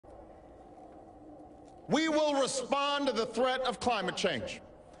We will respond to the threat of climate change,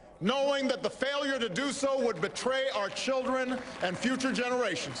 knowing that the failure to do so would betray our children and future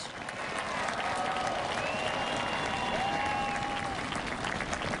generations.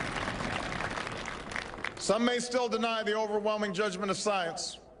 Some may still deny the overwhelming judgment of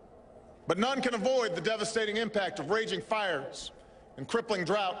science, but none can avoid the devastating impact of raging fires and crippling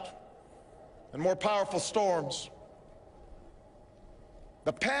drought and more powerful storms.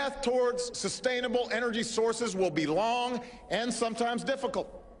 The path towards sustainable energy sources will be long and sometimes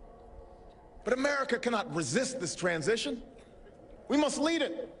difficult. But America cannot resist this transition. We must lead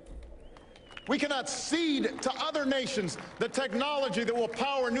it. We cannot cede to other nations the technology that will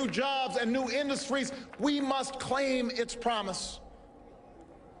power new jobs and new industries. We must claim its promise.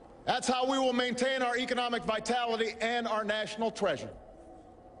 That's how we will maintain our economic vitality and our national treasure.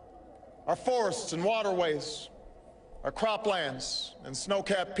 Our forests and waterways, our croplands and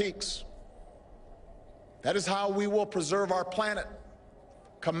snow-capped peaks. That is how we will preserve our planet,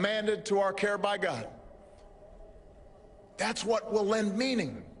 commanded to our care by God. That's what will lend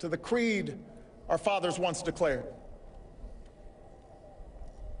meaning to the creed our fathers once declared.